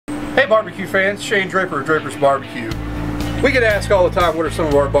Hey barbecue fans, Shane Draper of Drapers BBQ. We get asked all the time what are some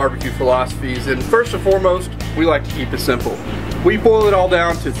of our barbecue philosophies, and first and foremost, we like to keep it simple. We boil it all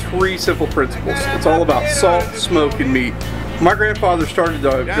down to 3 simple principles. It's all about salt, smoke, and meat. My grandfather started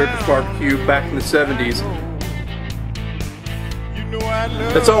Drapers BBQ back in the 70s.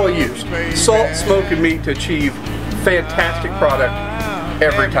 That's all he used. Salt, smoke, and meat to achieve fantastic product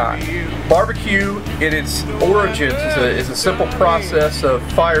every time. Barbecue in its origins is a simple process of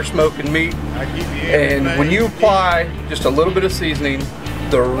fire, smoke, and meat. And when you apply just a little bit of seasoning,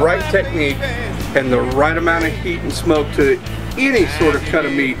 the right technique, and the right amount of heat and smoke to any sort of cut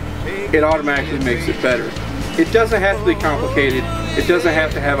of meat, it automatically makes it better. It doesn't have to be complicated. It doesn't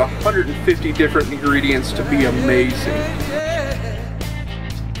have to have 150 different ingredients to be amazing.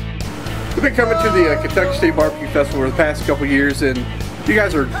 We've been coming to the Kentucky State BBQ Festival for the past couple years, and you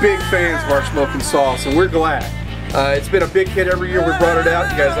guys are big fans of our smoking sauce, and we're glad. It's been a big hit every year we brought it out.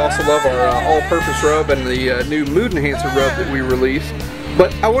 You guys also love our all-purpose rub and the new mood enhancer rub that we released.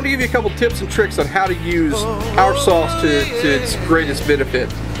 But I want to give you a couple tips and tricks on how to use our sauce to its greatest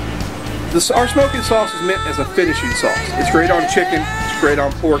benefit. Our smoking sauce is meant as a finishing sauce. It's great on chicken, it's great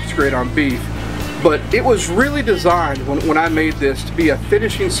on pork, it's great on beef. But it was really designed when I made this to be a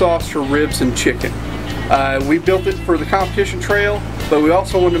finishing sauce for ribs and chicken. We built it for the competition trail, but we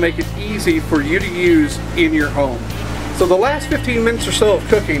also wanted to make it easy for you to use in your home. So the last 15 minutes or so of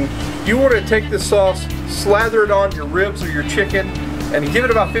cooking, you want to take this sauce, slather it on your ribs or your chicken, and give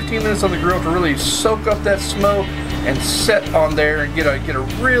it about 15 minutes on the grill to really soak up that smoke and set on there and get a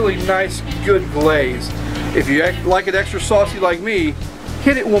really nice, good glaze. If you like it extra saucy like me,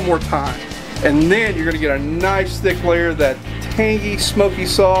 hit it one more time. And then you're going to get a nice thick layer of that tangy, smoky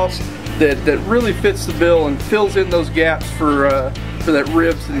sauce that really fits the bill and fills in those gaps for that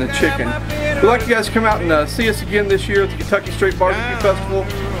ribs and the chicken. We'd like you guys to come out and see us again this year at the Kentucky State BBQ Festival.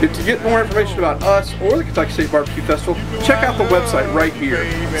 To get more information about us or the Kentucky State BBQ Festival, check out the website right here.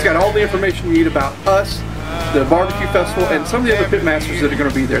 It's got all the information you need about us, the barbecue festival, and some of the other pitmasters that are going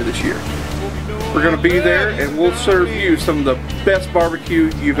to be there this year. We're going to be there, and we'll serve you some of the best barbecue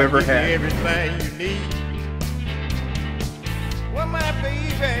you've ever had. Everything you need. Well, my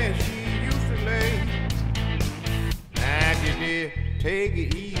baby, she used to lay. Now you did take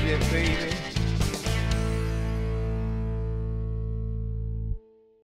it easy, baby.